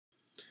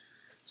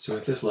So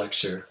with this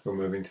lecture, we're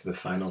moving to the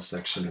final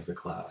section of the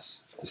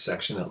class, the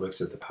section that looks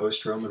at the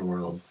post-Roman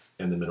world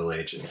and the Middle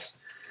Ages.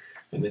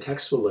 And the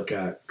texts we'll look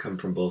at come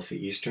from both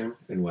the eastern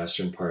and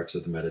western parts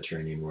of the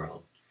Mediterranean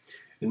world.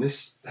 And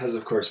this has,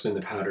 of course, been the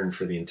pattern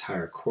for the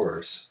entire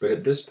course, but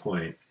at this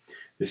point,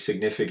 the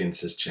significance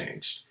has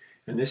changed.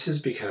 And this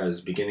is because,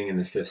 beginning in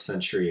the 5th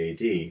century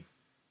AD,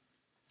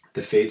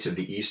 the fates of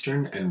the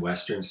eastern and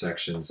western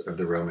sections of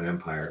the Roman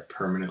Empire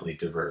permanently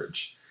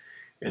diverge.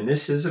 And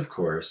this is, of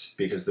course,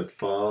 because the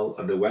fall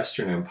of the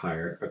Western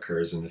Empire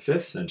occurs in the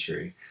 5th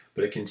century,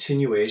 but a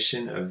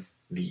continuation of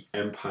the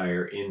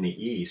empire in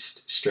the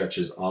East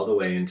stretches all the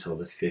way until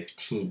the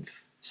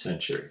 15th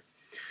century.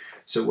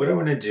 So what I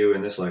want to do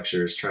in this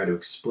lecture is try to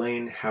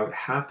explain how it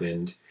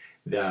happened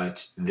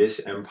that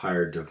this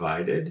empire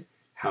divided,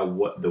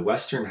 how the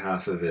Western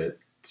half of it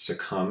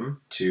succumbed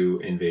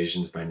to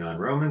invasions by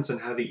non-Romans,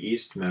 and how the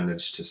East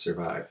managed to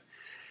survive.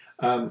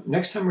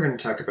 Next time we're going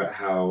to talk about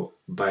how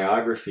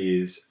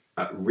biographies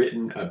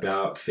written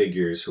about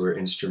figures who are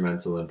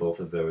instrumental in both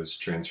of those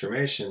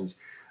transformations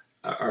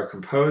are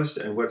composed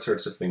and what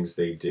sorts of things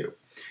they do.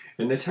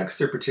 And the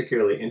texts are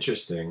particularly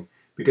interesting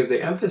because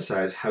they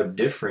emphasize how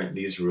different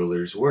these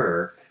rulers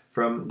were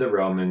from the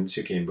Romans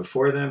who came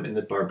before them and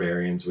the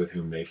barbarians with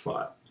whom they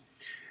fought.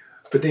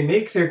 But they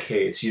make their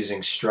case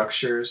using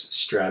structures,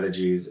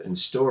 strategies, and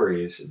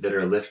stories that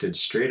are lifted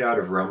straight out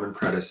of Roman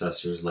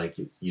predecessors like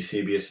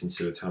Eusebius and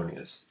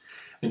Suetonius.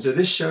 And so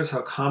this shows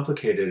how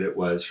complicated it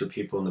was for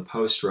people in the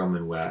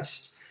post-Roman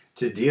West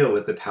to deal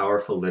with the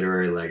powerful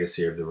literary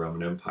legacy of the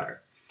Roman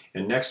Empire.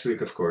 And next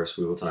week, of course,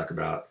 we will talk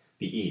about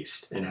the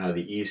East and how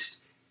the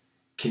East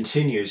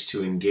continues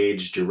to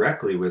engage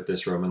directly with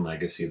this Roman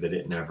legacy that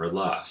it never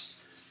lost.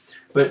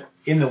 But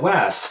in the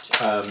West,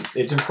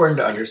 it's important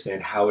to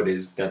understand how it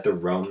is that the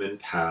Roman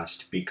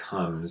past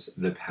becomes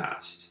the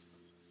past.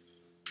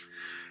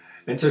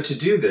 And so to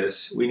do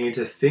this, we need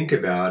to think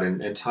about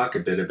and talk a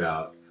bit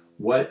about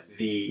what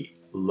the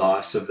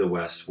loss of the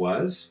West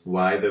was,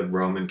 why the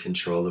Roman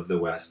control of the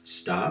West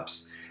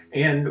stops,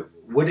 and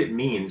what it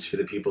means for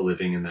the people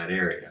living in that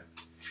area.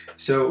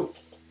 So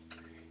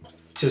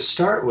to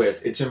start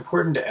with, it's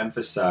important to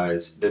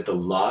emphasize that the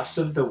loss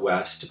of the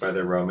West by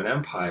the Roman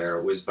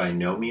Empire was by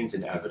no means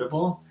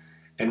inevitable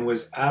and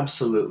was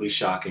absolutely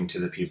shocking to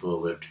the people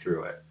who lived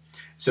through it.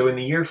 So in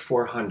the year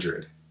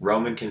 400,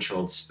 Rome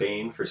controlled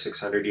Spain for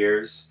 600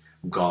 years,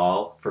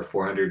 Gaul for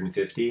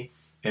 450,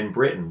 and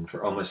Britain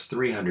for almost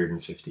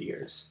 350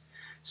 years.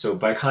 So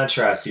by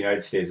contrast, the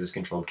United States has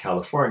controlled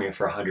California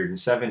for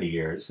 170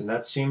 years, and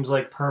that seems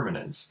like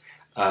permanence.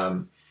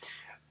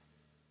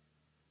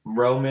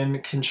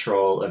 Roman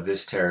control of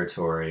this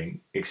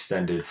territory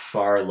extended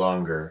far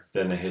longer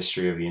than the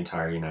history of the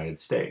entire United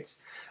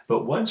States.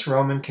 But once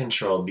Roman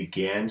control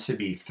began to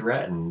be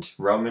threatened,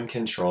 Roman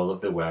control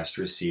of the West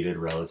receded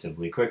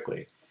relatively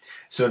quickly.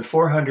 So in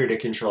 400,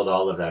 it controlled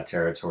all of that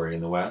territory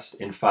in the West.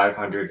 In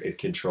 500, it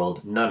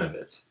controlled none of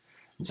it.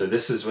 And so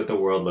this is what the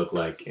world looked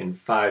like in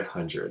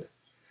 500.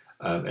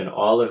 And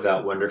all of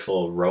that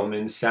wonderful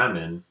Roman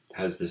salmon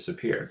has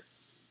disappeared.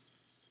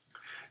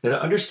 Now,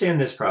 to understand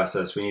this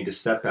process, we need to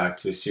step back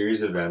to a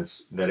series of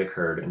events that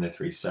occurred in the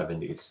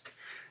 370s.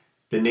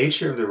 The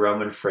nature of the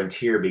Roman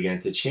frontier began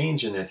to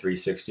change in the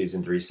 360s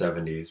and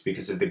 370s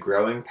because of the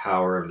growing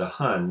power of the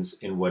Huns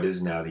in what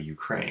is now the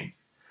Ukraine.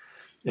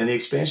 And the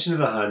expansion of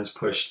the Huns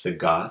pushed the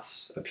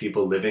Goths, a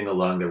people living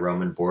along the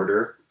Roman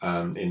border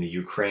in the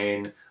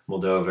Ukraine,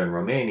 Moldova, and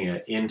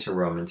Romania, into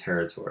Roman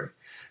territory.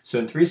 So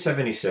in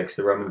 376,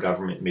 the Roman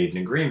government made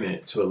an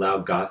agreement to allow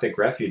Gothic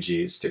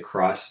refugees to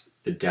cross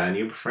the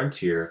Danube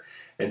frontier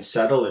and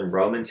settle in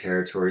Roman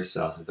territory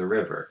south of the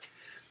river.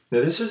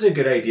 Now this was a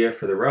good idea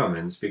for the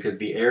Romans because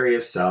the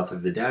area south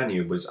of the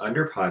Danube was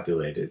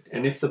underpopulated,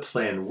 and if the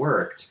plan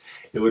worked,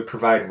 it would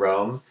provide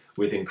Rome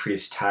with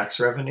increased tax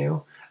revenue.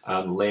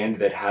 Land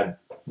that had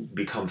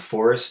become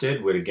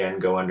forested would again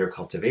go under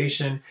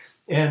cultivation,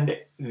 and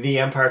the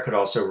empire could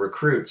also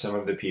recruit some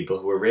of the people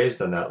who were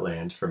raised on that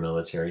land for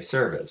military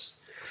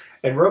service.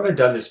 And Rome had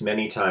done this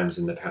many times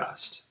in the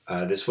past.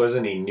 This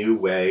wasn't a new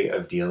way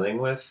of dealing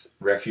with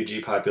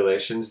refugee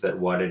populations that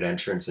wanted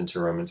entrance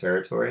into Roman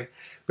territory,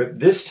 but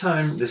this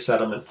time the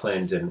settlement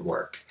plan didn't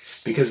work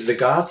because the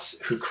Goths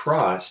who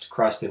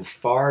crossed in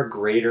far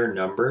greater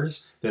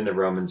numbers than the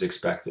Romans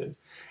expected.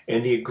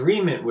 And the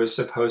agreement was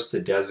supposed to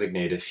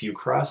designate a few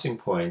crossing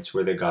points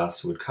where the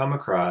Goths would come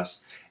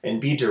across and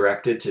be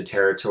directed to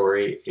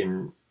territory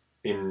in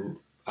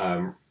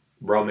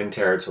Roman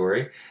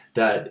territory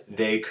that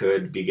they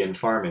could begin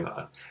farming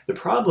on. The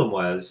problem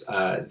was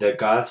that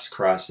Goths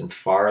crossed in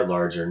far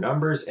larger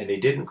numbers and they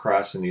didn't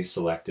cross in these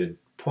selected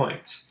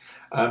points.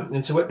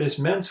 And so what this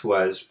meant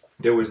was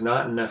there was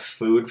not enough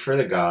food for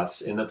the Goths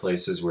in the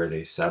places where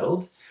they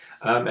settled,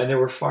 and there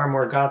were far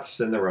more Goths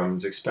than the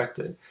Romans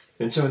expected.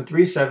 And so in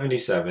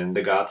 377,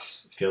 the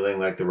Goths, feeling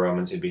like the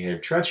Romans had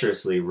behaved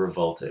treacherously,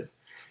 revolted.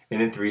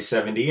 And in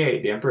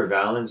 378, the Emperor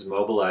Valens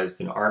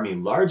mobilized an army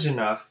large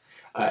enough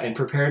and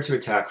prepared to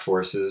attack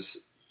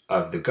forces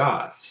of the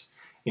Goths.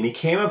 And he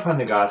came upon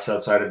the Goths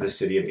outside of the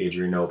city of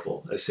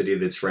Adrianople, a city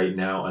that's right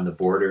now on the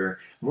border,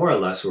 more or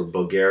less, where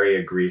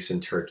Bulgaria, Greece,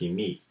 and Turkey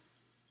meet.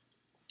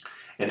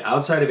 And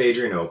outside of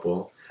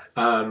Adrianople,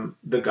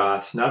 the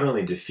Goths not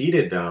only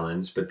defeated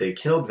Valens, but they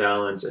killed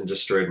Valens and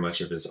destroyed much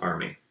of his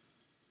army.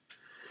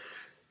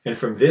 And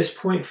from this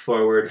point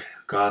forward,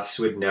 Goths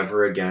would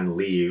never again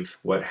leave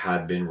what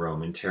had been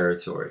Roman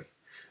territory.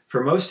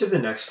 For most of the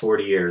next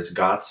 40 years,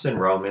 Goths and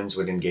Romans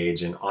would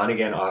engage in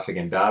on-again,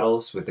 off-again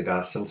battles, with the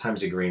Goths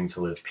sometimes agreeing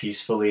to live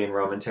peacefully in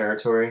Roman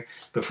territory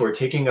before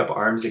taking up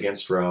arms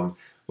against Rome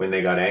when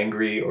they got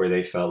angry or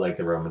they felt like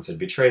the Romans had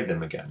betrayed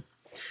them again.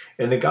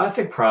 And the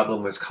Gothic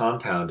problem was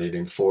compounded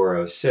in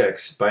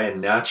 406 by a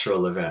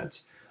natural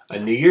event.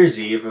 On New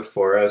Year's Eve of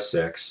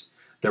 406,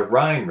 the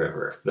Rhine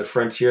River, the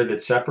frontier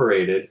that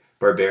separated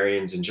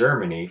barbarians in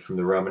Germany from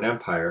the Roman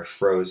Empire,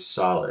 froze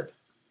solid.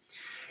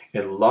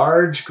 And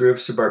large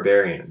groups of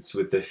barbarians,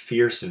 with the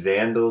fierce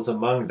Vandals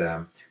among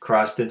them,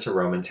 crossed into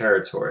Roman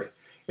territory.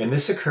 And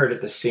this occurred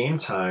at the same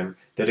time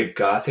that a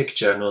Gothic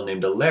general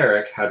named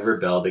Alaric had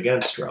rebelled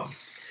against Rome.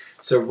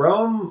 So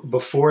Rome,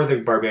 before the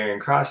barbarian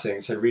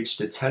crossings, had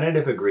reached a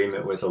tentative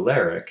agreement with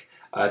Alaric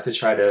to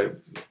try to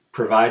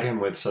provide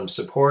him with some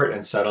support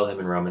and settle him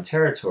in Roman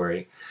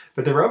territory.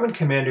 But the Roman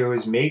commander who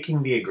was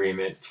making the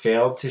agreement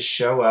failed to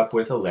show up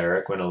with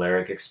Alaric when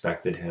Alaric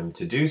expected him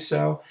to do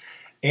so,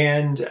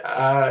 and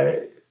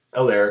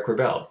Alaric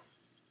rebelled.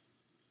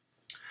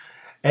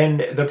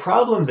 And the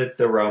problem that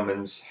the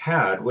Romans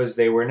had was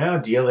they were now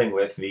dealing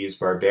with these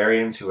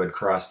barbarians who had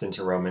crossed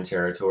into Roman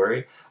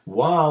territory,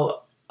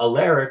 while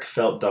Alaric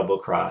felt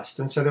double-crossed.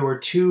 And so there were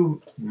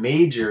two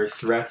major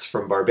threats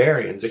from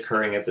barbarians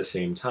occurring at the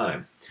same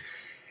time.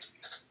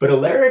 But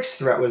Alaric's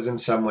threat was in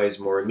some ways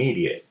more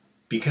immediate,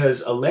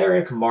 because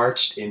Alaric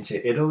marched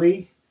into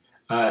Italy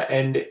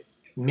and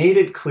made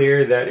it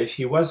clear that if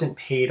he wasn't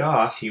paid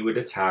off, he would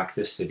attack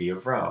the city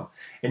of Rome.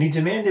 And he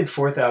demanded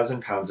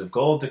 4,000 pounds of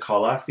gold to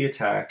call off the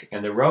attack,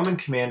 and the Roman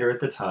commander at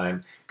the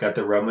time got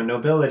the Roman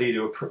nobility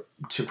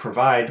to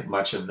provide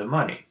much of the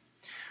money.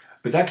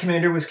 But that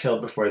commander was killed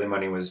before the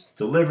money was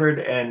delivered,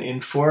 and in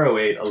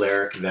 408,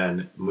 Alaric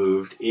then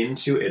moved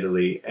into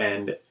Italy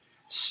and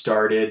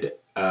started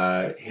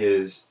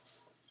his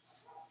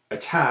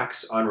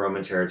attacks on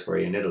Roman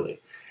territory in Italy.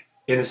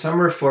 In the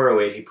summer of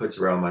 408, he puts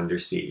Rome under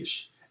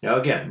siege. Now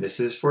again, this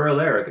is for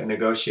Alaric a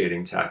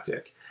negotiating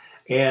tactic.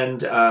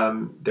 And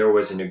there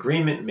was an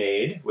agreement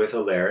made with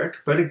Alaric,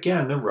 but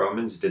again, the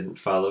Romans didn't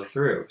follow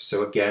through.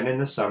 So again, in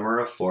the summer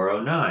of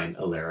 409,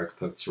 Alaric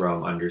puts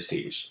Rome under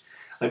siege.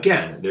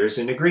 Again, there's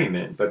an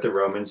agreement, but the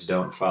Romans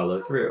don't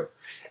follow through.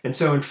 And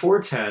so in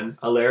 410,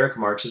 Alaric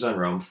marches on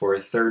Rome for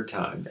a third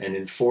time. And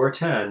in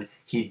 410,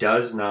 he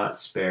does not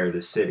spare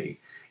the city.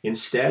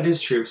 Instead,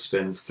 his troops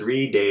spend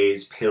 3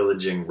 days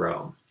pillaging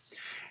Rome.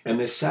 And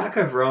the sack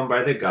of Rome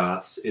by the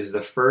Goths is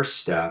the first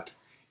step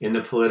in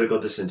the political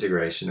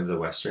disintegration of the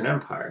Western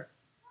Empire.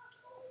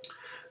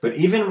 But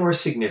even more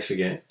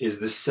significant is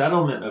the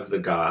settlement of the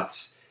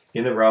Goths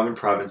in the Roman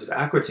province of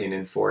Aquitaine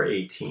in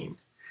 418.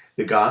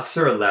 The Goths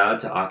are allowed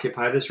to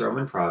occupy this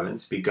Roman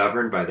province, be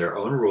governed by their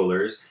own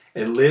rulers,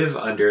 and live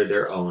under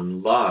their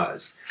own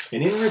laws.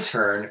 And in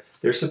return,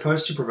 they're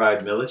supposed to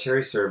provide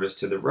military service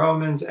to the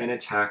Romans and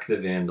attack the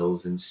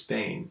Vandals in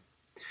Spain.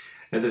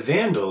 Now, the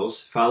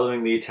Vandals,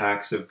 following the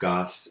attacks of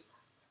Goths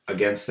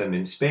against them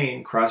in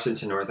Spain, cross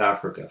into North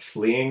Africa,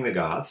 fleeing the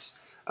Goths.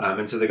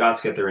 And so the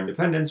Goths get their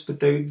independence, but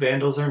the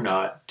Vandals are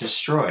not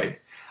destroyed.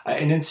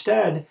 And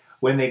instead,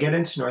 when they get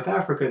into North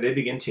Africa, they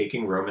begin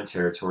taking Roman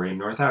territory in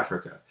North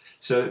Africa.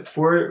 So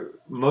for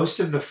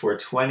most of the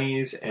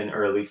 420s and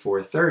early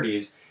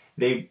 430s,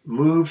 they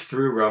moved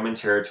through Roman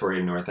territory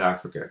in North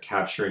Africa,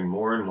 capturing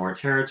more and more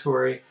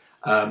territory,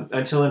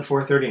 until in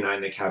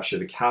 439 they capture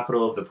the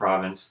capital of the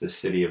province, the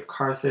city of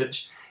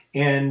Carthage,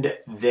 and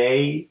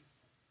they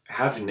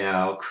have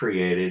now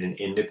created an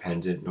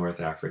independent North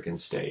African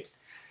state.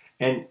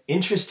 And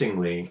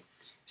interestingly,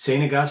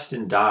 St.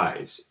 Augustine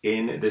dies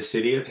in the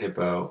city of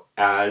Hippo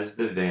as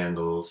the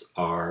Vandals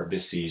are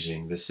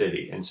besieging the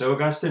city. And so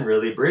Augustine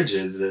really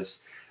bridges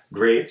this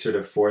great sort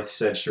of 4th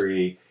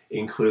century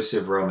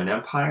inclusive Roman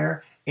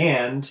Empire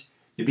and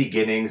the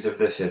beginnings of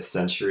the 5th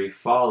century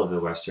fall of the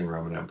Western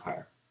Roman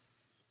Empire.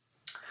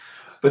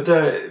 But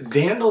the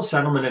Vandal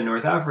settlement in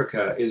North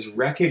Africa is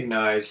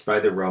recognized by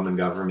the Roman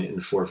government in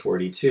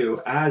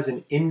 442 as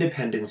an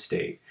independent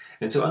state.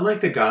 And so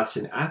unlike the Goths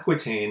in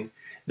Aquitaine,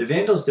 the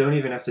Vandals don't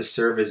even have to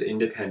serve as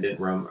independent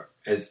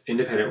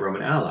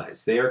Roman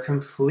allies. They are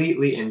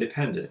completely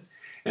independent.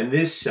 And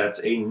this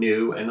sets a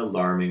new and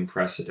alarming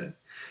precedent.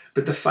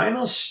 But the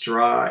final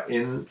straw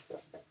in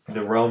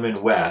the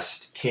Roman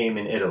West came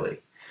in Italy.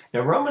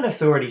 Now, Roman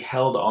authority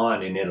held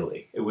on in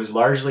Italy. It was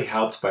largely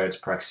helped by its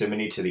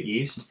proximity to the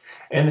east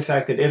and the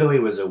fact that Italy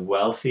was a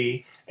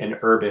wealthy and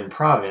urban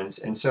province,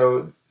 and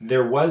so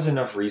there was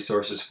enough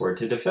resources for it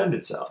to defend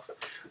itself.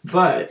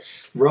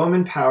 But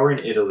Roman power in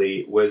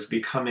Italy was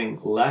becoming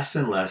less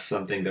and less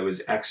something that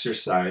was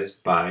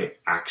exercised by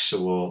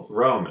actual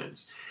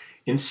Romans.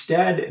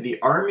 Instead, the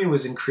army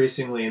was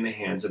increasingly in the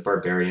hands of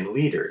barbarian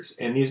leaders,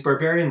 and these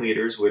barbarian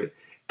leaders would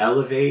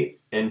elevate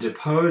and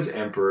depose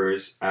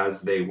emperors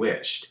as they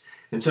wished.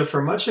 And so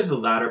for much of the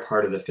latter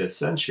part of the 5th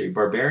century,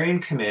 barbarian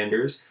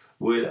commanders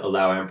would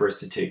allow emperors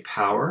to take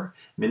power,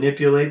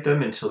 manipulate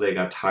them until they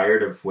got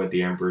tired of what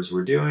the emperors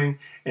were doing,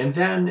 and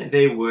then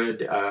they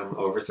would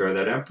overthrow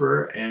that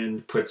emperor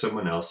and put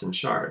someone else in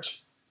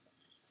charge.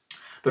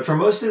 But for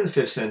most of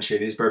the 5th century,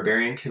 these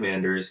barbarian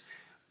commanders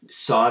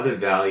saw the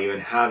value in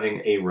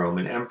having a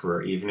Roman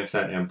emperor, even if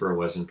that emperor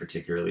wasn't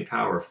particularly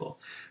powerful.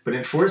 But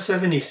in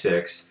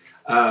 476,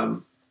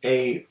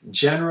 a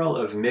general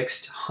of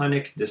mixed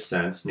Hunnic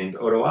descent named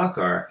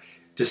Odoacer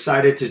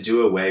decided to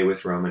do away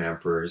with Roman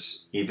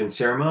emperors, even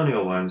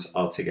ceremonial ones,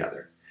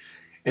 altogether.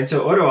 And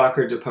so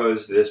Odoacer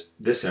deposed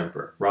this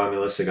emperor,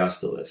 Romulus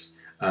Augustulus,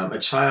 a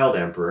child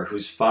emperor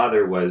whose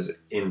father was,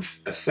 in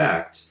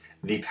effect,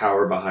 the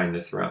power behind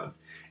the throne.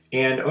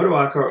 And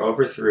Odoacer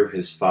overthrew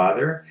his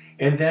father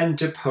and then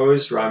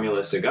deposed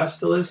Romulus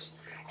Augustulus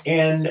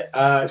and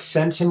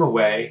sent him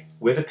away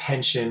with a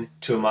pension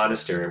to a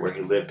monastery where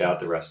he lived out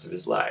the rest of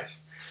his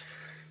life.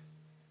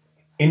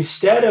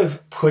 Instead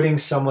of putting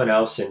someone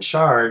else in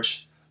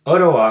charge,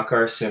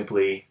 Odoacer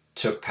simply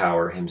took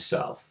power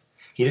himself.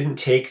 He didn't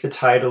take the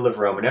title of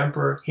Roman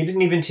Emperor. He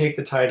didn't even take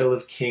the title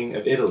of King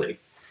of Italy.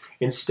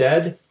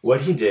 Instead,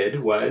 what he did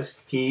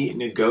was he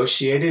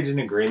negotiated an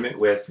agreement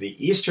with the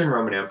Eastern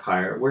Roman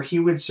Empire where he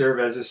would serve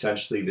as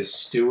essentially the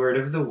steward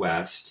of the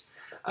West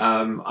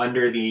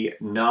under the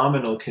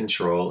nominal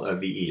control of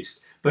the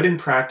East. But in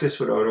practice,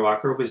 what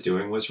Odoacer was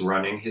doing was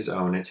running his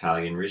own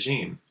Italian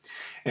regime.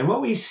 And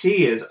what we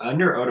see is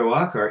under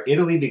Odoacer,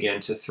 Italy began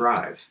to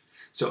thrive.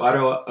 So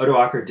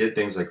Odoacer did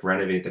things like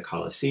renovate the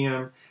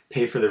Colosseum,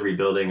 pay for the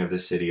rebuilding of the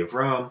city of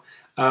Rome,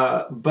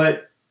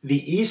 but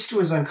the East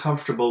was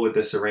uncomfortable with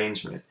this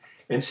arrangement.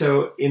 And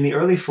so in the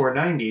early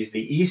 490s,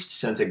 the East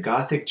sent a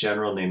Gothic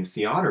general named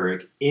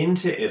Theodoric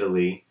into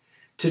Italy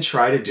to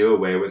try to do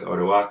away with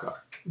Odoacer.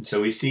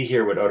 So we see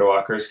here what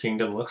Odoacer's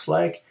kingdom looks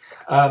like.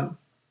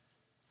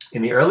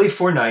 In the early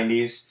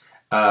 490s,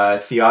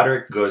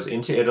 Theodoric goes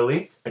into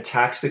Italy,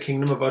 attacks the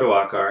kingdom of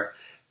Odoacer,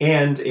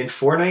 and in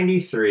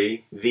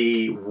 493,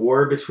 the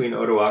war between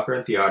Odoacer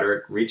and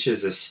Theodoric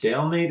reaches a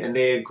stalemate, and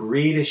they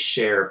agree to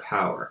share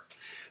power.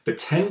 But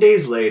 10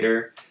 days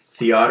later,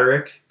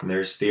 Theodoric, and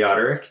there's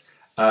Theodoric,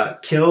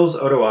 kills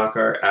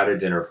Odoacer at a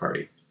dinner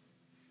party.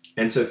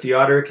 And so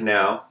Theodoric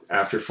now,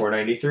 after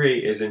 493,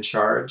 is in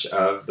charge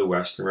of the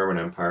Western Roman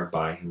Empire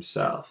by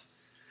himself.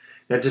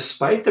 Now,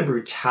 despite the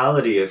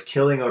brutality of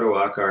killing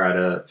Odoacer at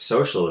a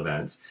social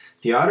event,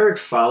 Theodoric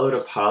followed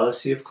a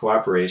policy of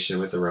cooperation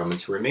with the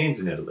Romans who remained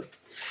in Italy.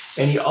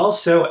 And he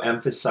also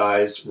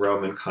emphasized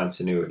Roman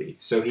continuity.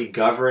 So he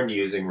governed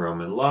using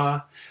Roman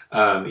law.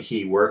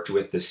 He worked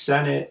with the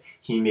Senate.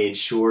 He made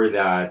sure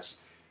that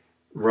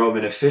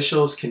Roman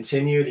officials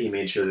continued. He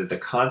made sure that the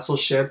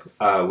consulship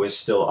was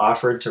still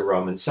offered to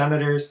Roman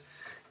senators.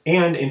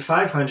 And in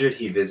 500,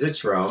 he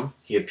visits Rome.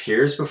 He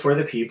appears before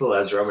the people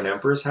as Roman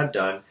emperors had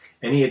done,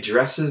 and he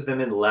addresses them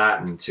in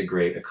Latin to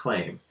great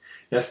acclaim.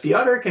 Now,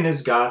 Theodoric and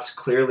his Goths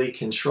clearly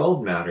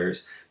controlled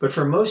matters, but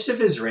for most of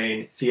his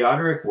reign,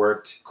 Theodoric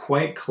worked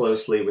quite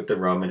closely with the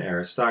Roman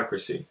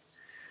aristocracy.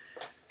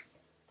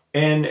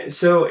 And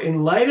so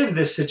in light of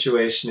this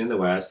situation in the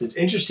West, it's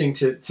interesting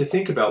to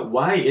think about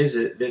why is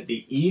it that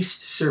the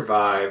East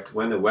survived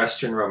when the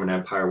Western Roman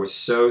Empire was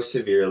so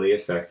severely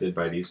affected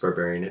by these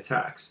barbarian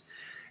attacks.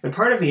 And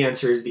part of the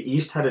answer is the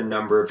East had a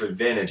number of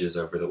advantages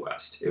over the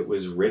West. It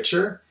was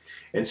richer,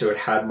 and so it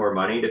had more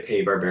money to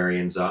pay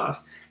barbarians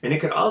off, and it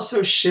could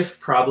also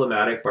shift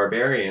problematic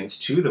barbarians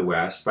to the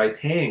West by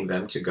paying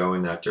them to go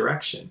in that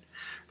direction.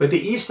 But the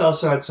East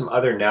also had some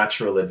other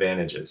natural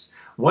advantages.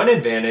 One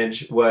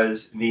advantage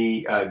was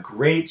the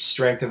great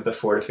strength of the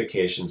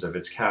fortifications of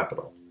its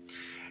capital.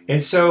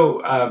 And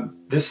so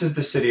this is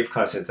the city of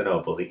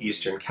Constantinople, the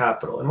eastern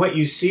capital. And what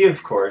you see,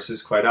 of course,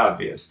 is quite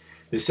obvious.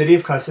 The city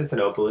of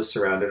Constantinople is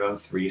surrounded on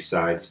 3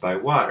 sides by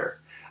water.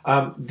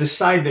 The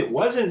side that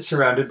wasn't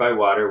surrounded by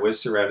water was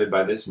surrounded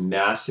by this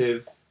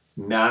massive,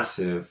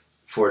 massive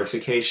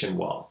fortification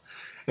wall.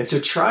 And so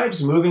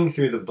tribes moving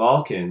through the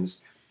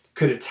Balkans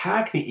could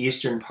attack the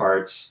eastern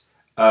parts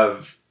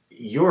of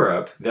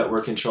Europe that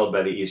were controlled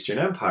by the Eastern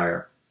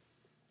Empire.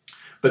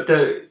 But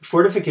the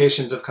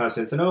fortifications of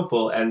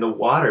Constantinople and the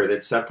water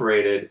that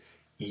separated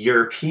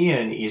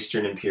European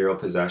Eastern imperial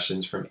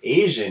possessions from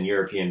Asian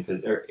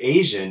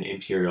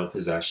imperial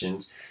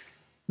possessions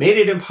made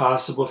it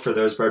impossible for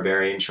those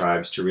barbarian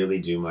tribes to really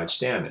do much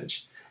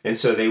damage. And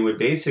so they would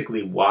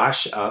basically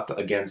wash up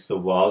against the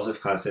walls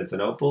of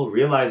Constantinople,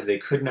 realize they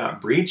could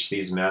not breach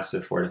these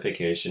massive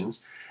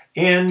fortifications,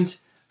 and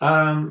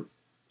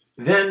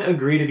then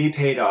agree to be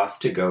paid off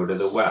to go to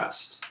the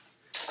West.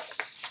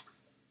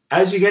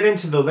 As you get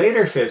into the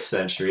later 5th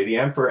century, the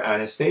Emperor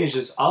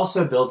Anastasius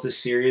also built a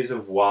series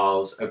of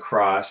walls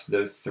across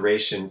the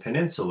Thracian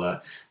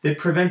peninsula that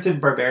prevented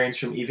barbarians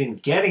from even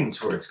getting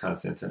towards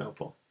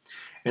Constantinople.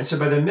 And so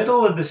by the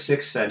middle of the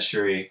 6th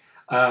century,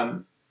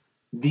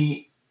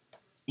 the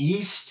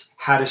East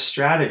had a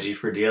strategy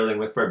for dealing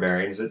with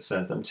barbarians that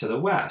sent them to the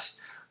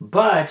West.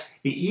 But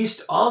the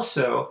East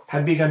also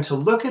had begun to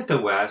look at the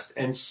West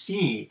and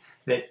see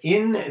that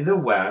in the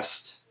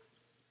West,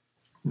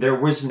 there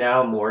was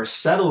now more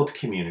settled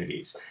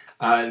communities.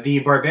 The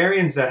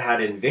barbarians that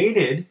had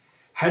invaded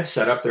had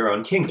set up their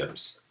own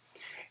kingdoms.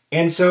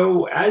 And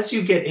so as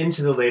you get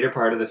into the later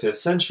part of the 5th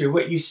century,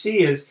 what you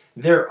see is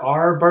there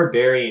are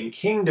barbarian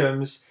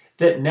kingdoms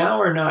that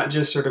now are not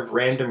just sort of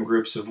random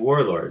groups of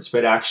warlords,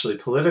 but actually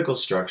political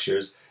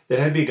structures that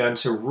had begun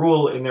to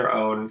rule in their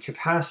own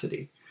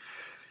capacity.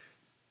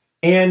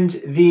 And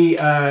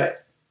the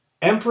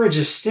Emperor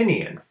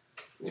Justinian,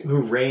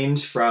 who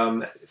reigned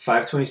from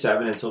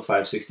 527 until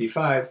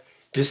 565,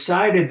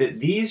 decided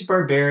that these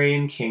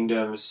barbarian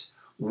kingdoms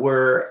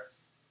were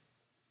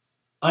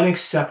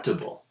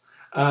unacceptable.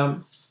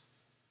 And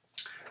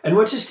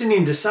what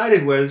Justinian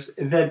decided was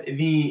that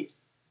the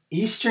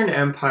Eastern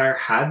Empire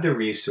had the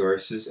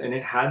resources and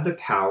it had the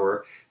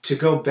power to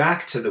go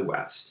back to the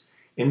West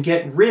and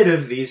get rid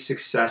of these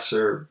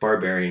successor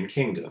barbarian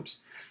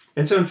kingdoms.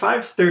 And so in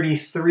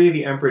 533,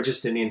 the Emperor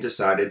Justinian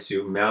decided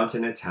to mount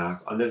an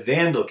attack on the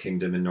Vandal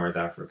kingdom in North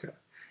Africa.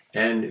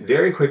 And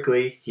very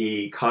quickly,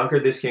 he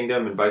conquered this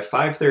kingdom, and by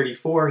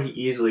 534, he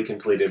easily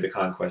completed the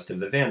conquest of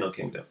the Vandal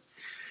kingdom.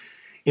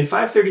 In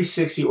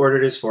 536, he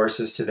ordered his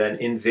forces to then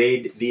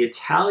invade the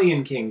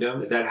Italian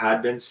kingdom that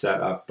had been set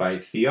up by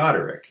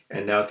Theodoric,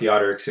 and now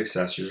Theodoric's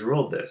successors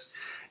ruled this.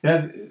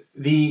 Now,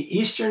 the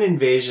eastern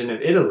invasion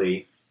of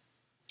Italy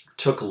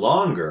took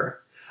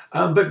longer,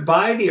 but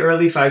by the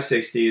early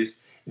 560s,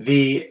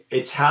 the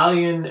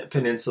Italian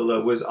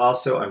peninsula was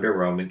also under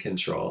Roman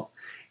control.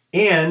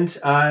 And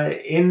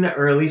in the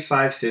early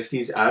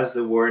 550s, as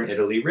the war in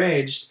Italy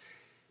raged,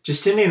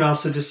 Justinian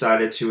also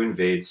decided to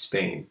invade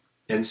Spain.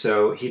 And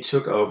so he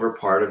took over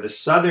part of the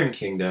southern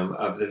kingdom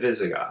of the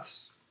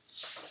Visigoths.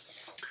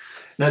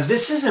 Now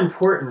this is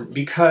important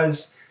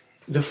because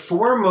the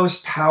four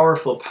most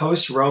powerful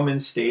post-Roman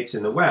states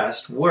in the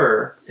West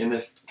were, in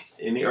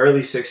the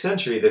early 6th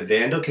century, the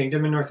Vandal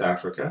kingdom in North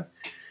Africa,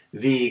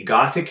 the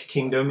Gothic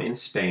kingdom in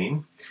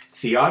Spain,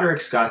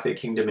 Theodoric's Gothic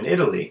kingdom in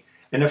Italy,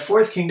 and a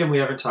fourth kingdom we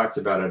haven't talked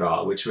about at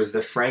all, which was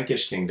the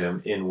Frankish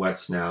kingdom in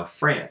what's now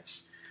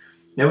France.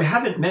 Now we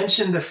haven't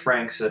mentioned the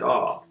Franks at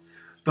all.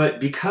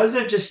 But because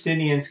of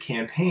Justinian's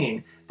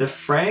campaign, the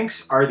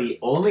Franks are the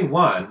only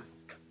one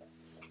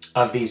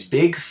of these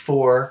big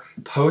four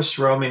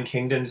post-Roman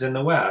kingdoms in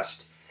the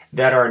West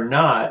that are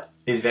not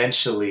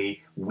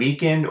eventually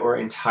weakened or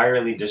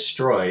entirely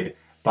destroyed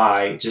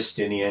by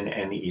Justinian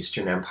and the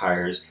Eastern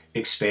Empire's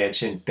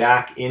expansion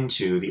back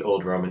into the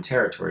old Roman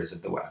territories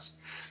of the West.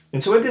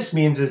 And so what this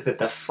means is that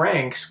the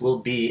Franks will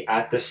be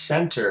at the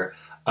center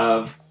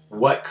of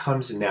what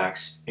comes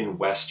next in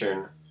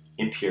Western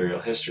imperial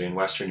history and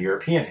Western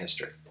European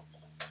history.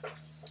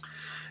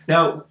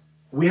 Now,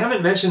 we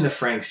haven't mentioned the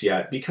Franks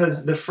yet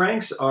because the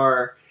Franks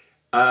are,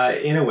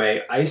 in a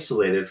way,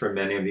 isolated from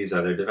many of these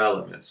other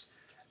developments.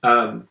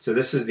 So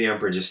this is the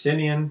Emperor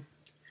Justinian,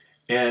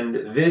 and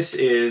this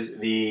is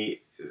the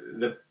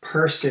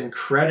person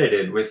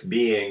credited with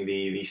being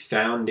the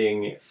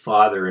founding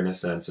father, in a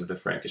sense, of the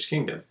Frankish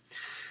kingdom.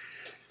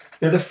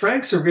 Now, the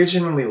Franks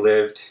originally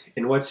lived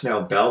in what's now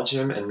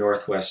Belgium and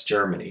northwest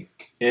Germany.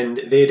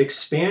 And they had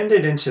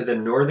expanded into the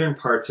northern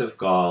parts of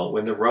Gaul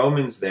when the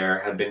Romans there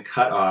had been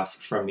cut off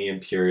from the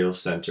imperial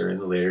center in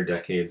the later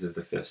decades of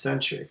the 5th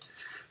century.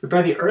 But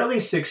by the early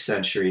 6th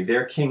century,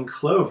 their king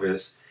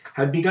Clovis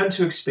had begun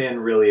to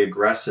expand really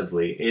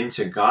aggressively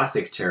into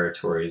Gothic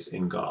territories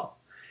in Gaul.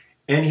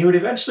 And he would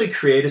eventually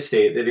create a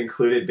state that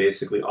included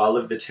basically all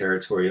of the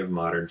territory of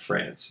modern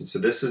France. And so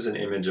this is an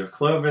image of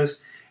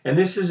Clovis, and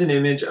this is an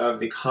image of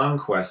the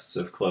conquests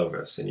of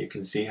Clovis. And you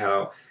can see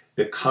how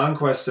the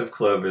conquests of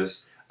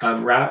Clovis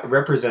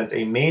represent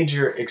a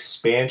major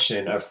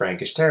expansion of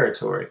Frankish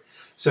territory.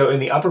 So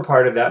in the upper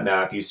part of that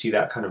map, you see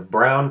that kind of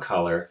brown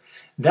color.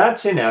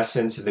 That's in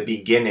essence the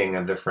beginning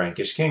of the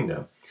Frankish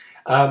kingdom.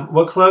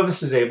 What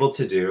Clovis is able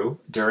to do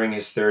during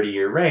his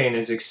 30-year reign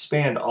is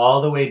expand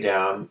all the way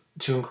down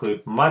to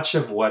include much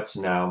of what's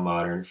now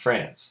modern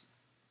France.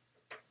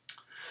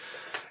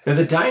 Now,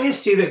 the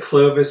dynasty that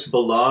Clovis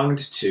belonged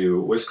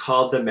to was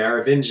called the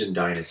Merovingian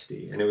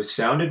dynasty, and it was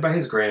founded by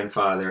his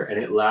grandfather, and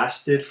it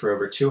lasted for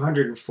over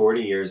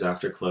 240 years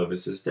after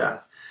Clovis's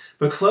death.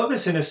 But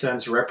Clovis, in a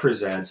sense,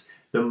 represents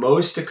the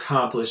most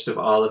accomplished of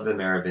all of the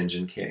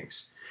Merovingian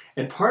kings.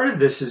 And part of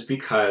this is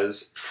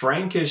because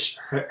Frankish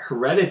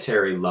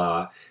hereditary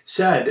law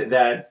said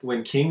that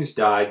when kings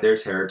died, their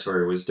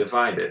territory was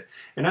divided.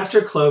 And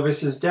after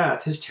Clovis's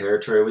death, his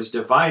territory was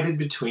divided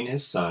between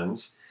his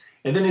sons,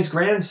 and then his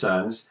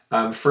grandsons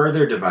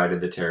further divided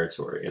the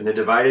territory. And the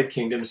divided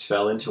kingdoms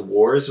fell into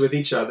wars with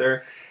each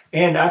other.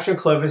 And after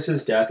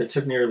Clovis's death, it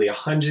took nearly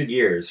 100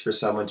 years for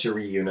someone to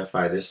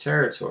reunify this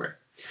territory.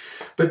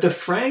 But the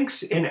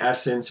Franks, in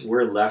essence,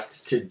 were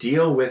left to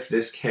deal with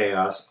this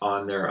chaos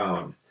on their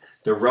own.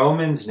 The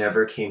Romans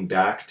never came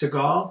back to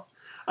Gaul,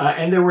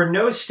 and there were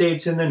no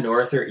states in the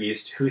north or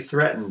east who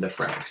threatened the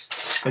Franks.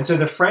 And so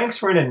the Franks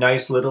were in a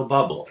nice little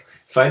bubble.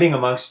 fighting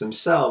amongst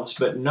themselves,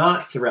 but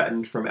not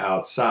threatened from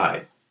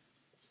outside.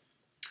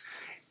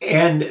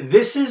 And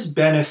this is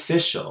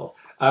beneficial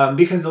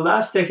because the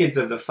last decades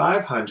of the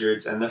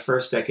 500s and the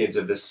first decades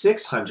of the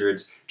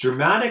 600s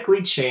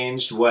dramatically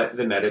changed what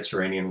the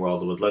Mediterranean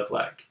world would look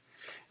like.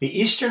 The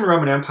Eastern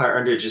Roman Empire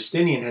under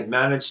Justinian had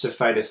managed to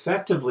fight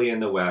effectively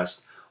in the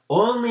West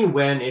only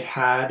when it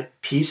had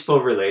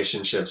peaceful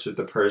relationships with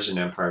the Persian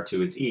Empire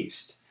to its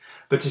east.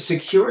 But to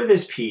secure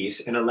this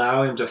peace and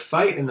allow him to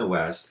fight in the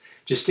West,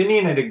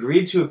 Justinian had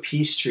agreed to a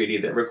peace treaty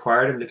that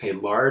required him to pay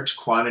large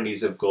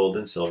quantities of gold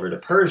and silver to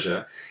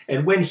Persia,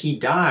 and when he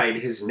died,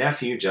 his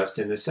nephew,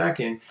 Justin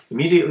II,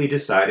 immediately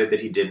decided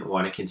that he didn't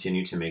want to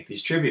continue to make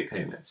these tribute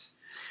payments.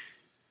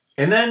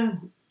 And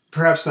then,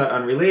 perhaps not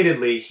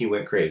unrelatedly, he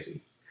went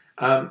crazy.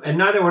 And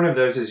neither one of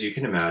those, as you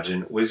can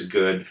imagine, was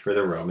good for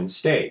the Roman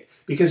state,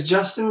 because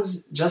Justin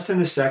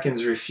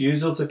II's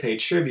refusal to pay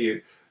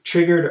tribute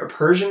triggered a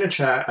Persian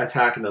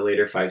attack in the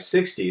later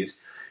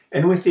 560s,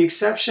 and with the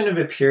exception of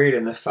a period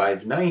in the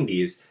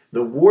 590s,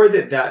 the war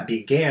that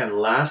began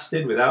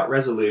lasted without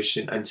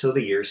resolution until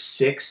the year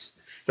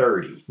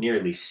 630,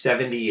 nearly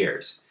 70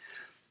 years.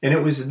 And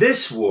it was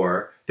this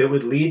war that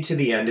would lead to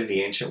the end of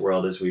the ancient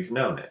world as we've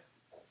known it.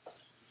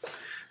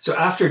 So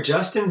after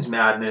Justin's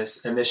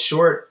madness and the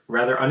short,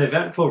 rather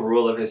uneventful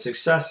rule of his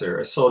successor,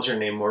 a soldier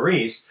named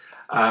Maurice,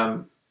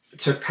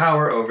 took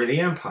power over the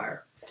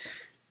empire.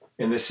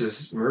 And this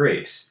is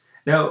Maurice.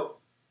 Now,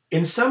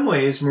 in some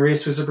ways,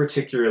 Maurice was a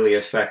particularly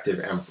effective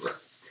emperor.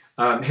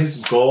 His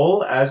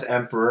goal as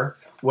emperor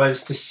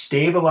was to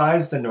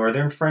stabilize the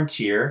northern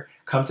frontier,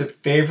 come to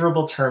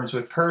favorable terms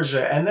with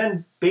Persia, and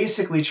then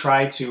basically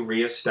try to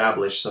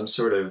reestablish some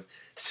sort of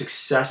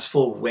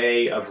successful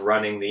way of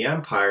running the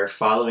empire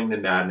following the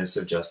madness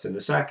of Justin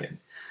II.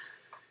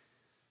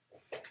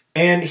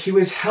 And he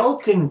was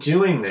helped in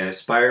doing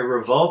this by a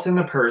revolt in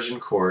the Persian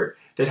court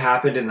that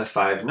happened in the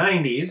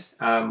 590s,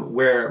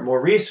 where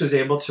Maurice was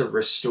able to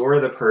restore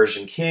the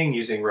Persian king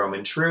using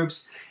Roman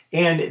troops,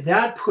 and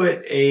that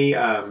put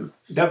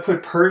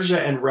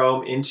Persia and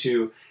Rome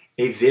into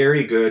a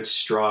very good,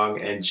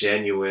 strong, and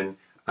genuine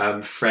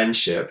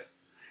friendship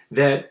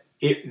that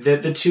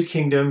the two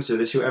kingdoms or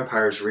the two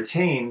empires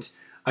retained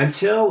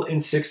until in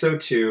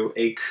 602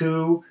 a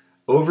coup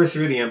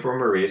overthrew the Emperor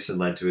Maurice and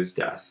led to his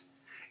death.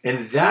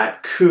 And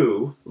that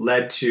coup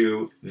led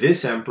to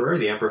this emperor,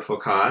 the Emperor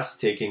Phocas,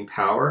 taking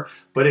power,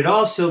 but it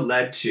also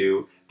led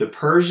to the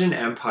Persian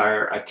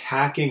Empire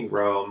attacking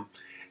Rome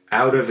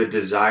out of a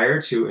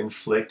desire to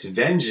inflict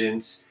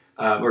vengeance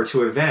or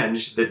to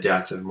avenge the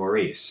death of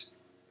Maurice.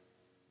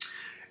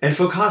 And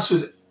Phocas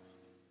was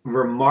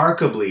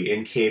remarkably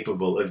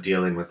incapable of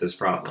dealing with this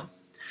problem.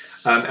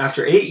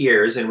 After 8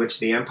 years in which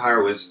the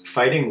empire was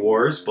fighting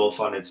wars both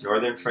on its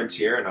northern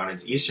frontier and on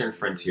its eastern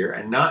frontier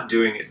and not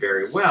doing it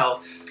very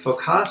well,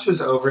 Phocas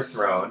was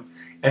overthrown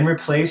and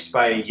replaced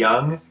by a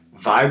young,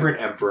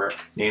 vibrant emperor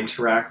named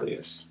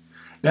Heraclius.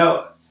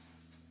 Now,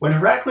 when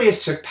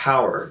Heraclius took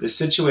power, the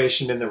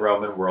situation in the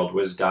Roman world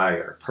was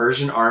dire.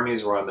 Persian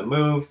armies were on the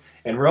move,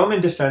 and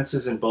Roman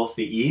defenses in both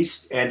the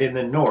east and in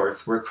the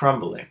north were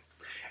crumbling.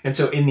 And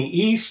so in the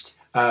east,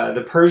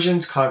 the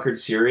Persians conquered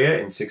Syria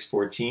in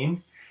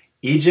 614.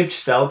 Egypt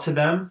fell to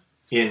them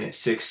in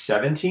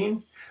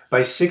 617.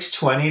 By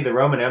 620, the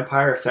Roman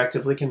Empire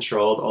effectively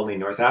controlled only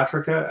North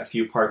Africa, a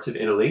few parts of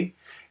Italy,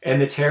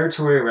 and the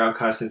territory around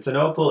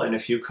Constantinople and a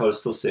few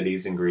coastal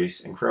cities in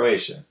Greece and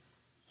Croatia.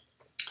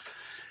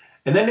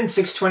 And then in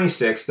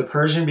 626, the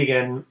Persians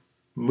began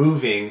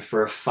moving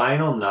for a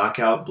final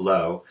knockout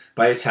blow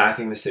by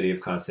attacking the city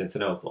of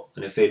Constantinople.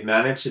 And if they'd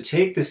managed to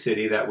take the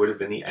city, that would have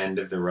been the end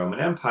of the Roman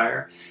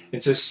Empire.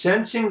 And so,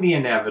 sensing the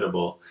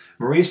inevitable,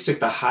 Maurice took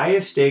the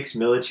highest stakes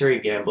military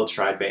gamble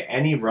tried by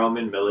any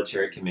Roman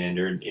military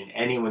commander in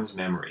anyone's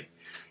memory.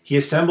 He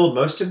assembled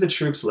most of the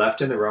troops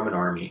left in the Roman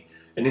army,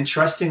 and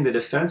entrusting the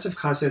defense of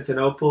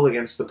Constantinople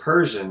against the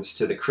Persians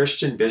to the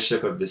Christian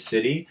bishop of the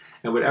city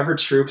and whatever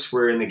troops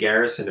were in the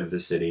garrison of the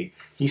city,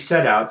 he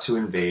set out to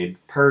invade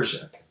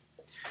Persia.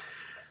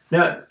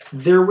 Now,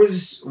 there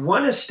was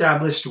one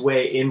established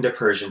way into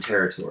Persian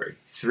territory,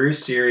 through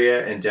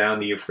Syria and down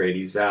the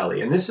Euphrates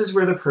Valley, and this is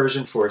where the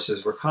Persian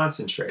forces were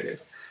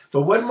concentrated.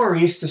 But what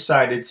Maurice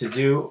decided to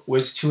do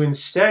was to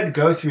instead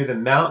go through the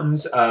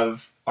mountains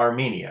of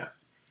Armenia.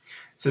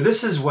 So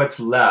this is what's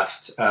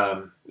left.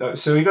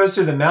 So he goes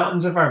through the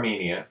mountains of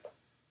Armenia.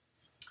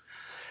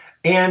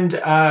 And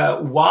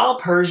while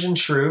Persian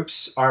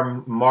troops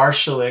are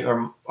marshaling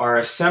or are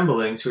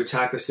assembling to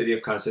attack the city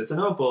of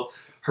Constantinople,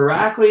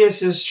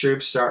 Heraclius'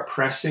 troops start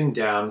pressing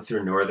down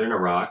through northern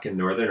Iraq and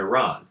northern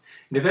Iran.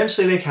 And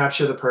eventually they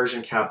capture the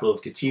Persian capital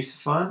of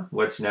Ctesiphon,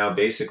 what's now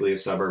basically a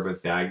suburb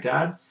of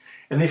Baghdad.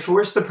 And they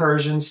force the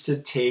Persians to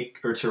take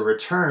or to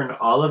return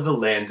all of the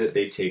land that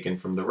they'd taken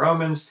from the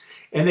Romans.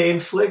 And they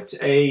inflict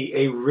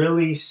a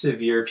really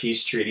severe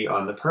peace treaty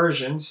on the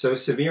Persians, so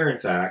severe, in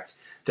fact,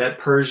 that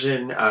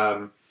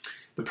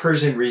the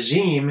Persian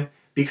regime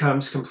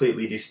becomes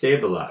completely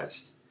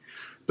destabilized.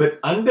 But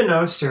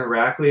unbeknownst to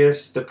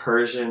Heraclius, the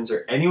Persians,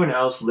 or anyone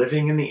else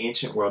living in the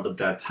ancient world at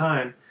that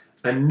time,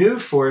 a new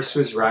force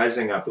was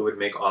rising up that would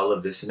make all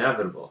of this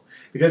inevitable.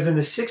 Because in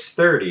the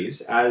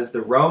 630s, as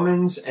the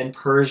Romans and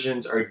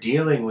Persians are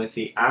dealing with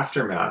the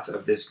aftermath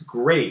of this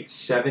great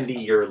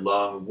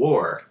 70-year-long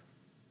war,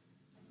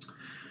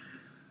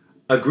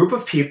 a group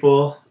of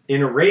people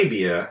in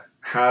Arabia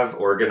have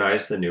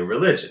organized the new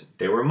religion.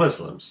 They were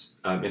Muslims,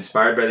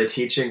 inspired by the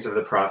teachings of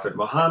the Prophet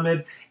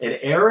Muhammad, and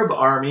Arab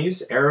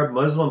armies, Arab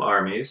Muslim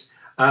armies,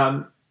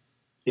 in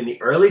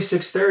the early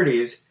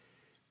 630s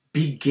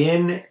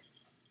begin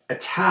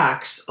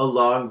attacks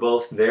along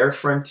both their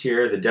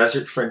frontier, the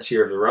desert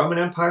frontier of the Roman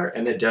Empire,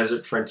 and the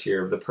desert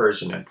frontier of the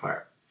Persian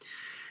Empire.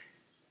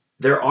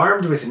 They're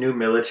armed with new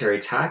military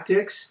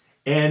tactics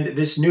and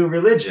this new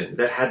religion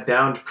that had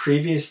bound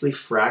previously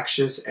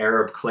fractious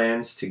Arab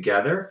clans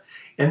together,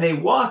 and they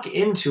walk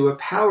into a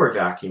power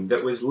vacuum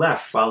that was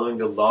left following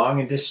the long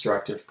and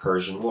destructive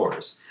Persian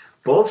Wars.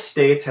 Both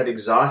states had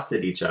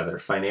exhausted each other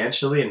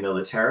financially and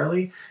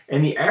militarily,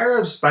 and the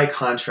Arabs, by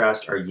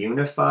contrast, are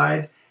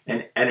unified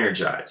and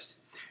energized.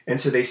 And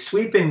so they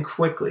sweep in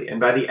quickly, and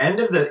by the end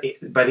of the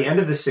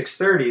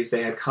 630s,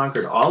 they had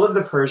conquered all of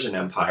the Persian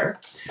Empire.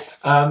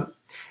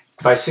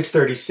 By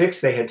 636,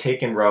 they had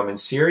taken Rome and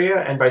Syria,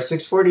 and by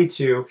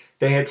 642,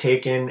 they had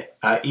taken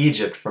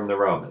Egypt from the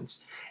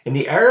Romans. And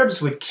the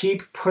Arabs would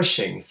keep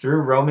pushing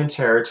through Roman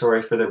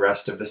territory for the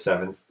rest of the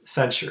 7th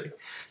century,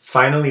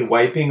 finally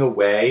wiping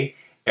away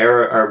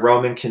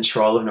Roman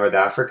control of North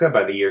Africa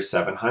by the year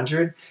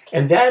 700.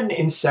 And then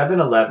in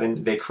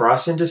 711, they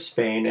cross into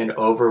Spain and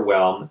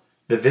overwhelm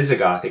the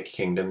Visigothic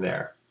kingdom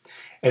there.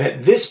 And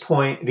at this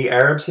point, the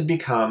Arabs had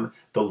become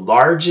the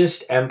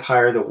largest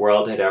empire the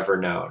world had ever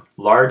known,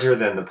 larger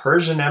than the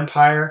Persian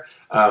Empire,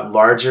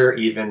 larger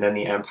even than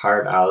the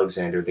empire of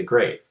Alexander the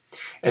Great.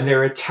 And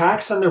their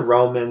attacks on the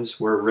Romans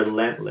were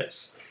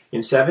relentless.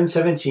 In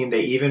 717,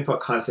 they even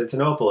put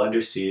Constantinople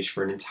under siege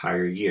for an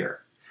entire year.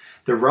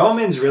 The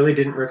Romans really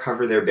didn't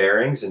recover their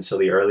bearings until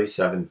the early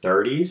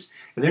 730s,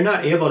 and they're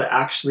not able to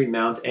actually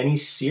mount any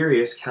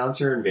serious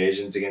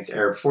counter-invasions against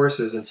Arab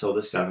forces until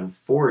the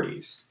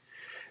 740s.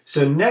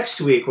 So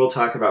next week, we'll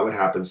talk about what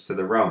happens to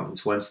the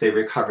Romans once they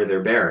recover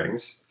their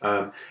bearings.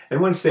 And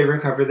once they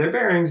recover their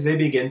bearings, they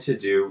begin to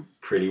do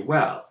pretty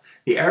well.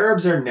 The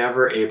Arabs are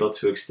never able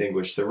to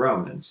extinguish the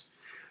Romans.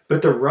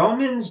 But the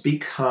Romans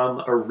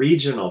become a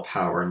regional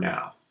power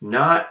now,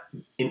 not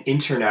an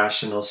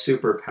international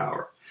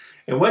superpower.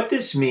 And what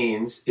this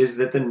means is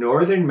that the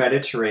northern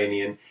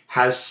Mediterranean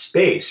has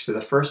space for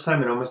the first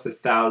time in almost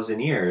 1,000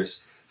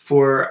 years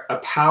for a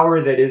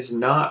power that is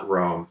not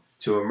Rome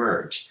to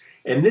emerge.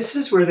 And this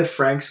is where the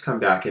Franks come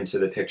back into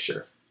the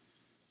picture.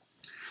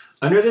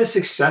 Under the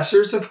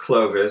successors of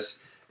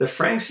Clovis, the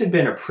Franks had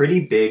been a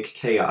pretty big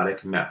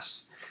chaotic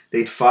mess.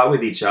 They'd fought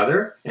with each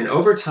other, and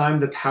over time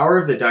the power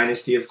of the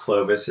dynasty of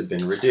Clovis had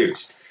been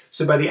reduced.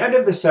 So by the end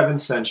of the 7th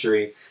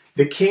century,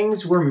 the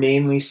kings were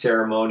mainly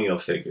ceremonial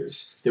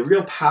figures. The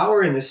real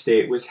power in the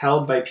state was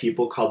held by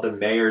people called the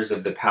mayors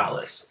of the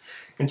palace.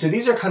 And so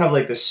these are kind of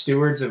like the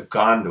stewards of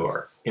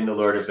Gondor in The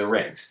Lord of the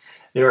Rings.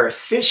 They're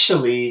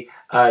officially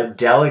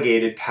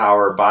delegated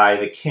power by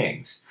the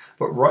kings.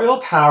 But royal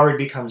power had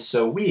become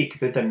so weak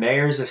that the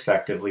mayors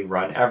effectively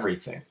run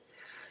everything.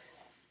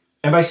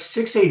 And by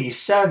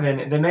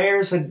 687, the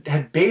mayors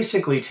had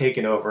basically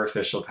taken over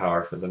official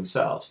power for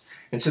themselves.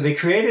 And so they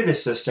created a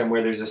system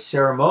where there's a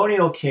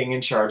ceremonial king in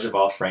charge of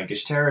all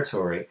Frankish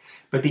territory,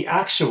 but the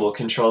actual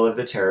control of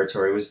the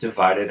territory was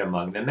divided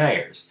among the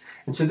mayors.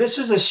 And so this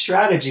was a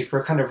strategy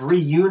for kind of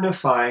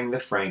reunifying the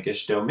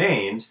Frankish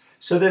domains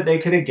so that they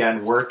could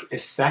again work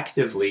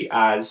effectively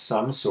as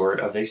some sort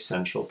of a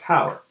central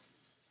power.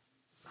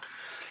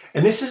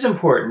 And this is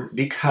important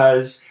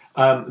because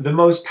the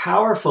most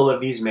powerful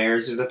of these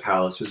mayors of the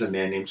palace was a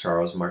man named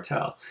Charles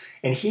Martel.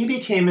 And he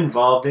became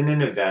involved in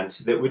an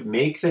event that would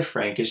make the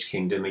Frankish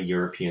kingdom a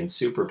European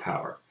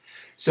superpower.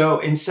 So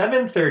in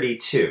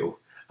 732,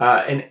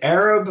 an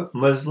Arab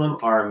Muslim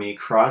army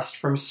crossed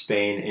from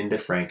Spain into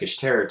Frankish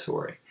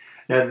territory.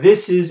 Now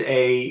this is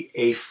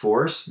a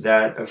force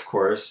that, of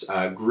course,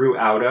 grew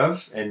out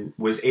of and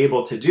was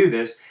able to do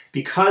this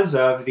because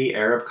of the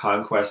Arab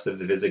conquest of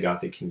the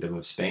Visigothic kingdom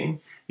of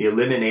Spain, the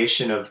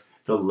elimination of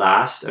the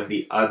last of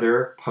the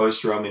other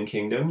post-Roman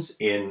kingdoms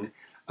in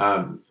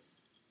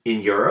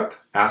Europe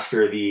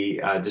after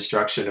the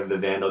destruction of the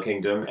Vandal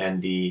kingdom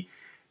and the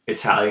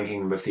Italian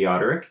kingdom of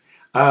Theodoric.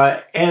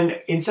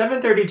 And in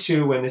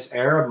 732, when this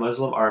Arab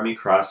Muslim army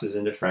crosses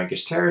into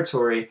Frankish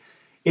territory,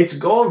 its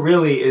goal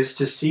really is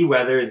to see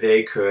whether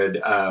they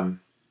could, to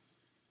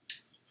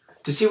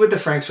see what the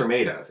Franks were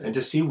made of, and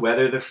to see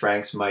whether the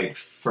Franks might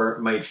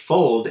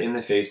fold in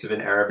the face of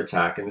an Arab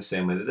attack in the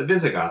same way that the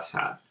Visigoths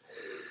had.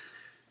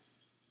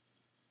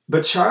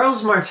 But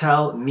Charles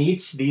Martel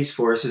meets these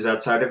forces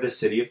outside of the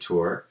city of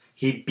Tours.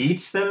 He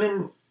beats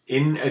them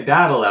in a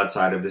battle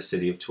outside of the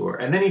city of Tours,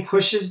 and then he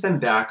pushes them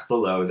back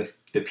below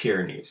the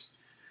Pyrenees.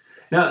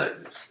 Now,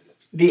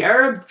 the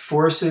Arab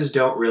forces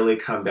don't really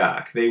come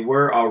back. They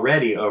were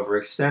already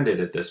overextended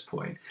at this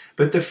point.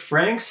 But the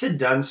Franks had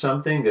done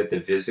something that the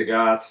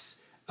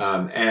Visigoths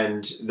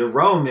And the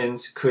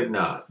Romans could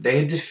not. They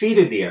had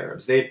defeated the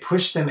Arabs. They had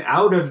pushed them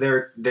out of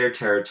their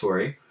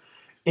territory.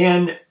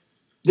 And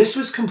this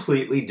was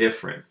completely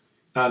different.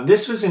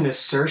 This was an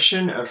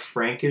assertion of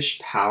Frankish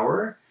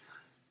power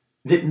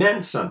that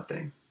meant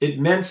something. It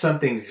meant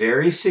something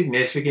very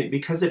significant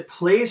because it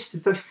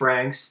placed the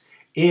Franks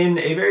in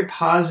a very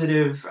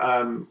positive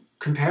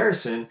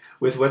comparison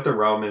with what the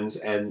Romans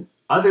and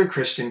other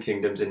Christian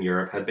kingdoms in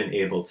Europe had been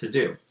able to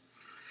do.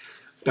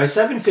 By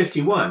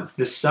 751,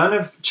 the son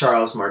of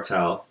Charles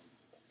Martel,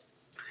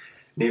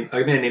 a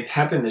man named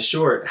Pepin the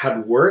Short,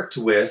 had worked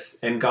with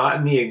and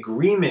gotten the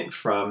agreement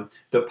from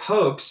the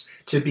popes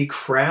to be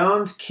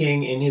crowned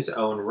king in his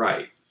own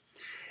right.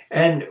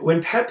 And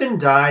when Pepin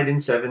died in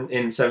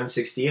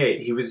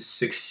 768, he was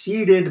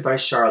succeeded by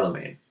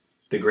Charlemagne,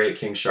 the great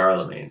King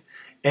Charlemagne.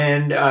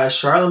 And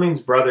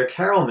Charlemagne's brother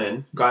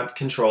Carloman got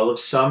control of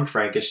some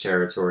Frankish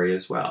territory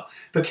as well.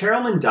 But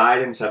Carloman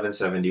died in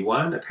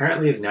 771,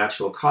 apparently of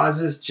natural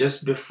causes,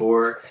 just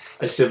before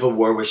a civil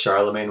war with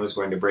Charlemagne was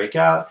going to break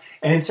out.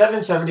 And in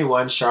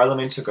 771,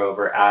 Charlemagne took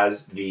over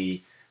as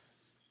the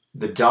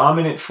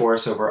dominant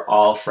force over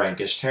all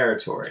Frankish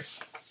territory.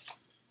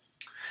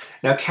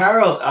 Now,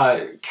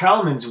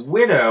 Carloman's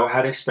widow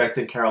had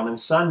expected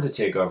Carloman's son to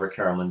take over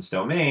Carloman's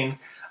domain,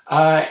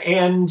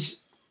 and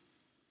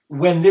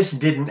when this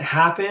didn't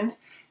happen,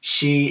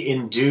 she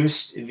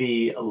induced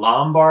the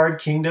Lombard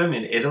kingdom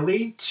in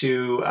Italy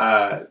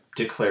to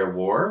declare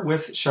war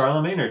with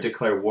Charlemagne, or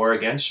declare war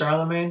against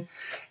Charlemagne.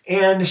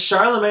 And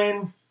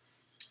Charlemagne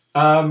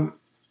then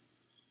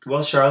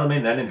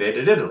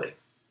invaded Italy.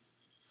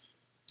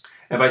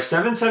 And by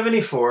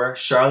 774,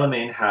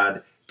 Charlemagne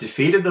had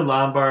defeated the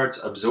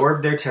Lombards,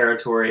 absorbed their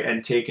territory,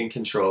 and taken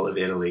control of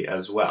Italy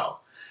as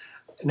well.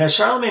 Now,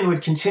 Charlemagne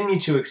would continue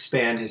to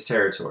expand his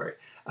territory,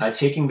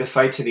 taking the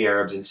fight to the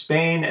Arabs in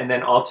Spain, and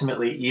then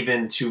ultimately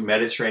even to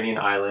Mediterranean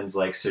islands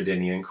like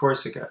Sardinia and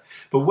Corsica.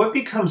 But what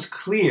becomes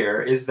clear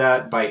is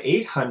that by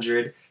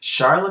 800,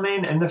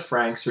 Charlemagne and the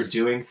Franks were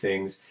doing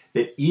things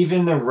that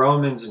even the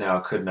Romans now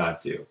could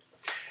not do.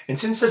 And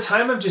since the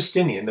time of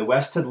Justinian, the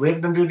West had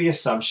lived under the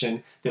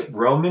assumption that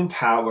Roman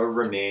power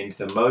remained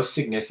the most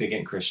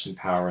significant Christian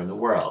power in the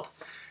world.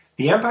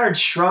 The empire had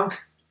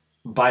shrunk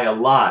by a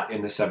lot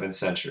in the 7th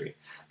century,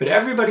 but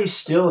everybody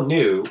still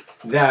knew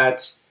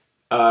that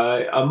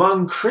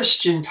among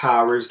Christian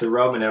powers, the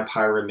Roman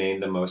Empire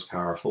remained the most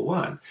powerful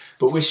one.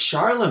 But with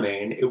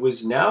Charlemagne, it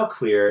was now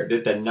clear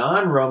that the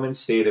non-Roman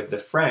state of the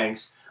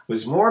Franks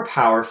was more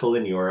powerful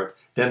in Europe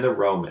than the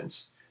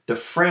Romans. The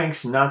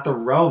Franks, not the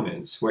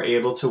Romans, were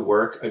able to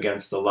work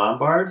against the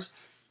Lombards.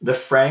 The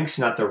Franks,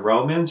 not the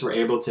Romans, were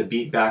able to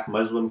beat back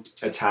Muslim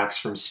attacks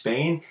from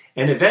Spain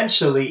and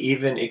eventually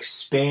even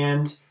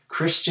expand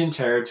Christian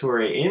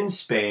territory in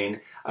Spain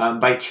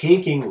by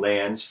taking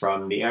lands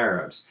from the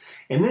Arabs.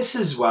 And this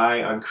is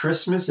why on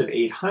Christmas of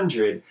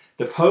 800,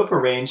 the Pope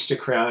arranged to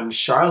crown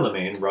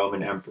Charlemagne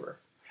Roman Emperor.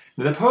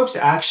 Now, the Pope's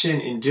action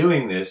in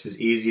doing this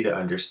is easy to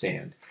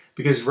understand,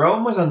 because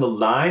Rome was on the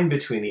line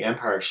between the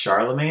Empire of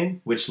Charlemagne,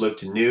 which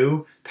looked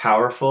new,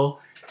 powerful,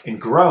 and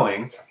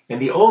growing,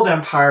 and the old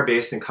empire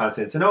based in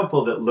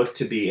Constantinople that looked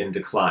to be in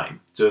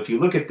decline. So if you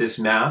look at this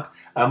map,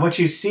 what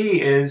you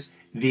see is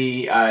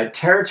the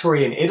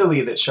territory in Italy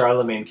that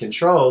Charlemagne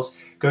controls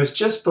goes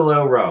just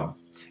below Rome.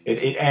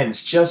 It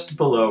ends just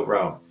below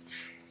Rome.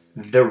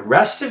 The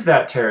rest of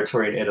that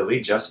territory in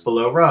Italy, just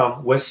below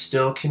Rome, was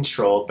still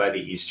controlled by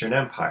the Eastern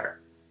Empire.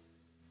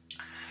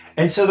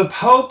 And so the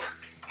Pope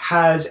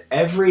has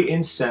every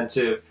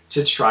incentive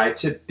to try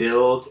to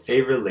build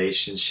a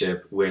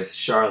relationship with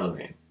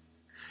Charlemagne.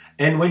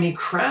 And when he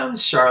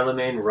crowns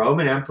Charlemagne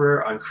Roman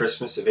Emperor on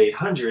Christmas of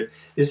 800,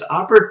 this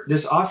offered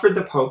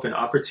the Pope an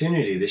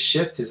opportunity to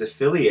shift his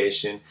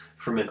affiliation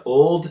from an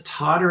old,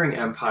 tottering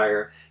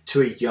empire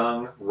to a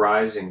young,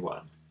 rising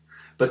one.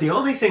 But the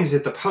only things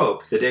that the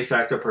Pope, the de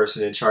facto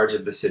person in charge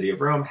of the city of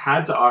Rome,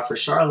 had to offer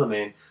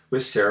Charlemagne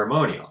was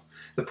ceremonial.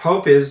 The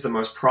Pope is the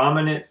most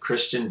prominent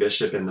Christian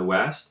bishop in the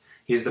West.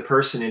 He's the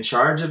person in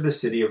charge of the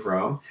city of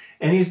Rome,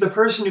 and he's the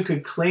person who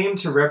could claim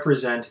to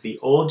represent the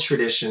old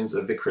traditions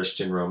of the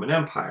Christian Roman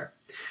Empire.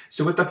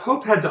 So what the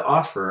Pope had to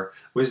offer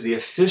was the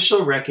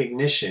official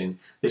recognition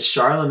that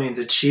Charlemagne's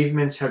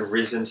achievements had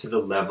risen to the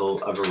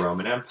level of a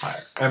Roman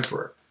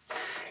emperor.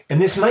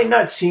 And this might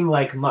not seem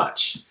like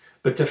much,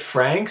 but to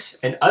Franks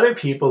and other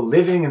people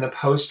living in the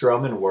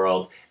post-Roman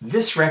world,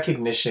 this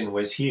recognition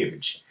was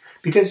huge.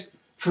 Because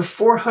for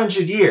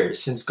 400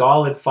 years, since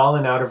Gaul had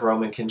fallen out of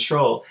Roman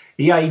control,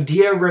 the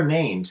idea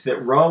remained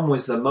that Rome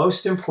was the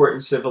most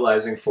important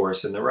civilizing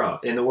force in the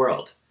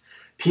world.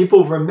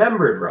 People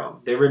remembered Rome.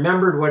 They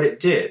remembered what it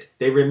did.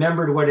 They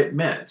remembered what it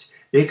meant.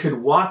 They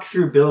could walk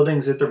through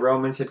buildings that the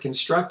Romans had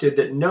constructed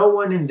that no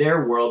one in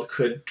their world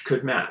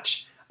could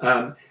match.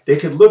 They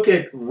could look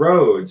at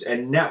roads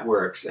and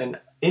networks and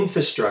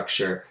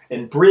infrastructure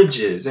and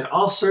bridges and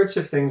all sorts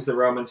of things the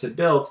Romans had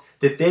built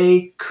that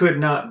they could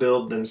not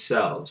build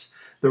themselves.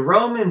 The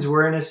Romans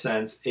were, in a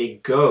sense, a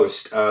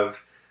ghost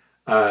of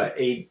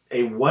a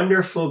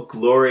wonderful,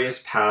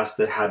 glorious past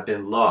that had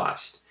been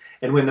lost.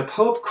 And when the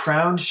Pope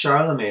crowned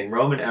Charlemagne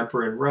Roman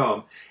emperor in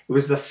Rome, it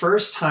was the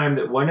first time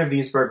that one of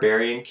these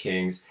barbarian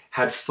kings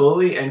had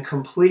fully and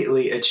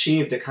completely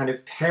achieved a kind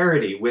of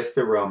parity with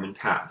the Roman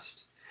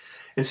past.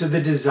 And so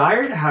the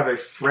desire to have a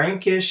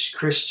Frankish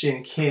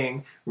Christian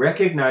king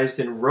recognized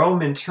in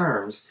Roman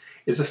terms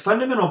is a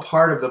fundamental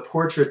part of the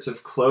portraits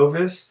of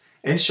Clovis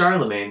and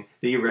Charlemagne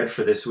that you read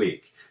for this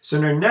week. So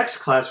in our next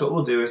class, what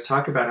we'll do is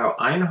talk about how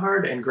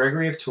Einhard and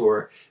Gregory of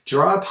Tours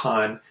draw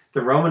upon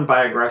the Roman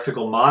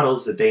biographical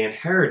models that they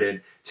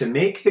inherited to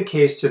make the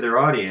case to their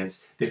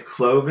audience that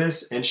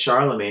Clovis and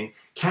Charlemagne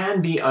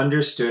can be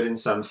understood in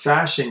some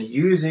fashion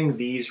using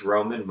these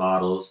Roman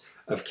models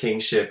of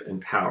kingship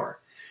and power.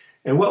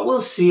 And what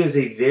we'll see is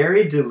a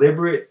very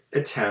deliberate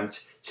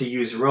attempt to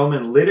use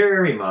Roman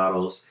literary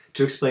models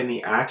to explain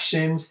the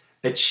actions,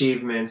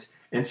 achievements,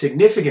 and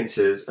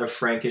significances of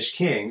Frankish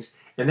kings,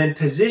 and then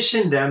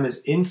position them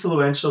as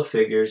influential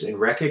figures in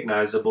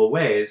recognizable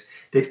ways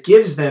that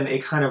gives them a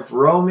kind of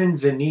Roman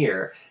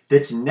veneer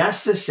that's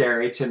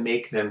necessary to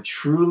make them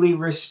truly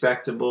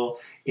respectable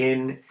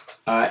in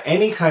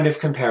any kind of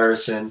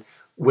comparison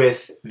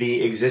with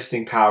the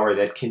existing power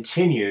that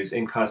continues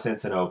in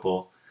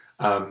Constantinople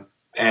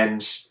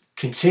and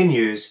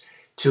continues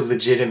to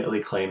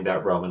legitimately claim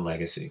that Roman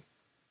legacy.